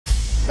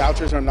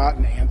Vouchers are not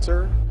an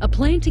answer. A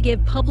plan to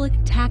give public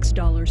tax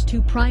dollars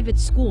to private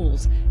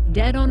schools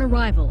dead on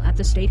arrival at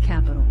the state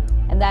capitol.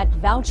 And that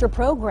voucher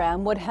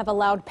program would have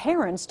allowed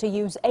parents to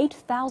use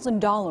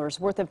 $8,000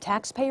 worth of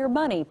taxpayer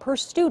money per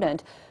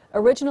student,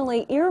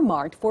 originally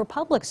earmarked for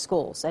public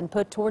schools and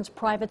put towards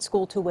private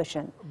school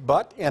tuition.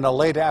 But in a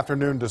late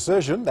afternoon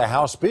decision, the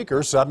House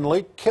Speaker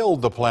suddenly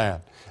killed the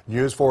plan.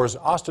 News 4's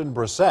Austin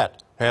Brissett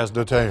has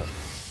details.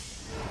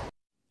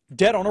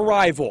 Dead on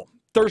arrival.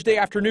 Thursday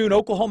afternoon,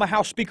 Oklahoma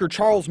House Speaker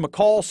Charles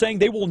McCall saying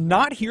they will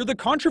not hear the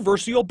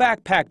controversial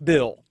backpack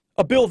bill.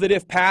 A bill that,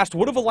 if passed,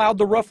 would have allowed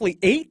the roughly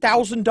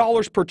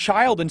 $8,000 per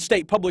child in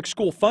state public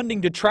school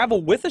funding to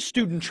travel with a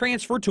student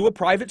transfer to a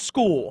private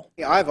school.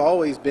 I've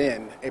always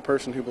been a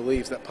person who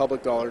believes that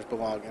public dollars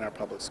belong in our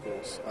public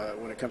schools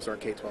when it comes to our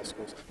K-12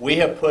 schools. We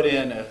have put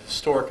in a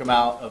historic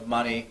amount of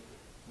money,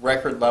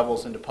 record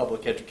levels into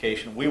public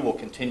education. We will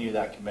continue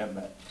that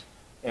commitment,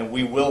 and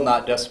we will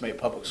not decimate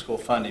public school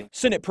funding.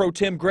 Senate Pro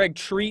Tem Greg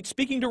Treat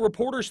speaking to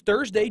reporters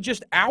Thursday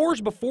just hours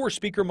before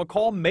Speaker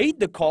McCall made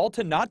the call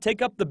to not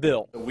take up the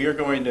bill. We are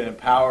going to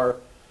empower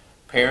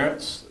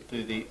parents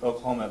through the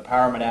Oklahoma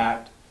Empowerment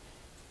Act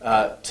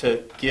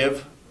to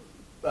give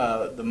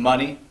the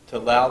money, to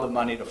allow the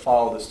money to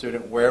follow the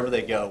student wherever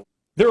they go.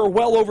 There are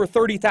well over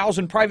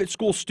 30,000 private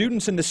school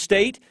students in the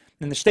state,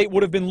 and the state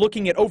would have been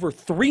looking at over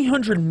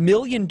 $300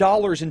 million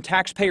in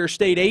taxpayer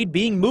state aid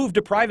being moved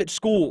to private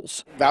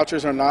schools.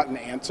 Vouchers are not an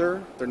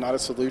answer. They're not a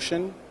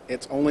solution.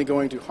 It's only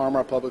going to harm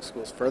our public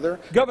schools further.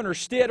 Governor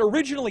Stitt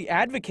originally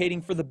advocating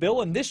for the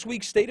bill in this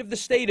week's State of the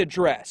State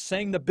address,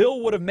 saying the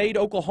bill would have made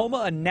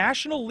Oklahoma a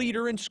national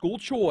leader in school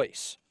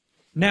choice.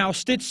 Now,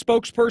 Stitt's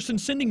spokesperson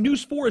sending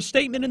News 4 a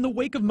statement in the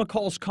wake of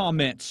McCall's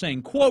comments,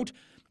 saying, quote,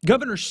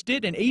 Governor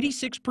Stitt and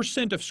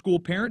 86% of school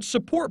parents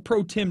support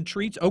Pro Tem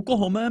Treat's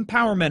Oklahoma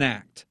Empowerment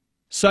Act.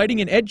 Citing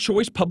an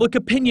EdChoice public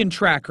opinion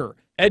tracker,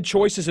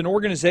 EdChoice is an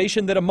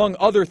organization that, among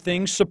other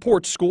things,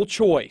 supports school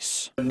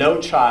choice.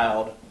 No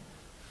child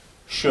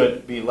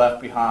should be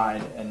left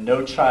behind, and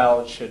no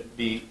child should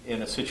be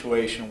in a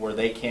situation where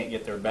they can't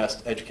get their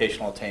best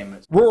educational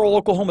attainments. Rural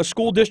Oklahoma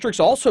school districts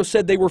also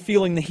said they were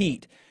feeling the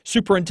heat.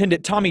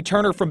 Superintendent Tommy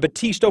Turner from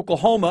Batiste,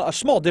 Oklahoma, a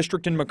small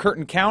district in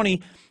McCurtain County,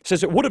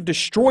 says it would have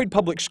destroyed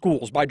public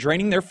schools by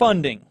draining their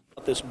funding.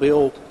 This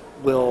bill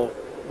will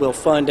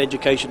fund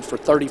education for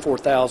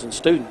 34,000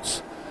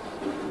 students.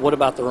 What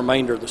about the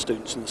remainder of the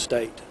students in the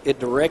state? It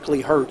directly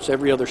hurts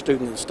every other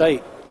student in the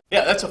state.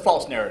 Yeah, that's a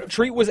false narrative.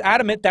 Treat was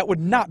adamant that would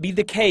not be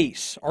the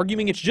case,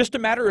 arguing it's just a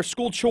matter of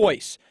school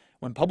choice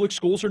when public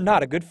schools are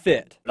not a good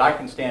fit. But I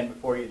can stand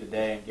before you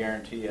today and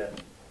guarantee you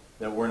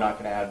that we're not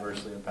going to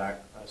adversely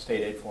impact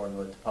state aid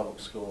formula to public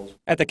schools.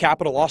 At the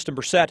Capitol, Austin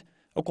Brissett,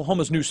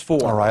 Oklahoma's News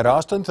 4. All right,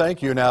 Austin,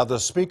 thank you. Now, the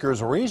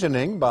Speaker's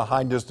reasoning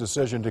behind his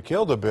decision to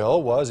kill the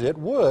bill was it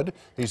would,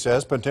 he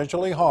says,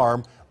 potentially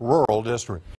harm rural districts.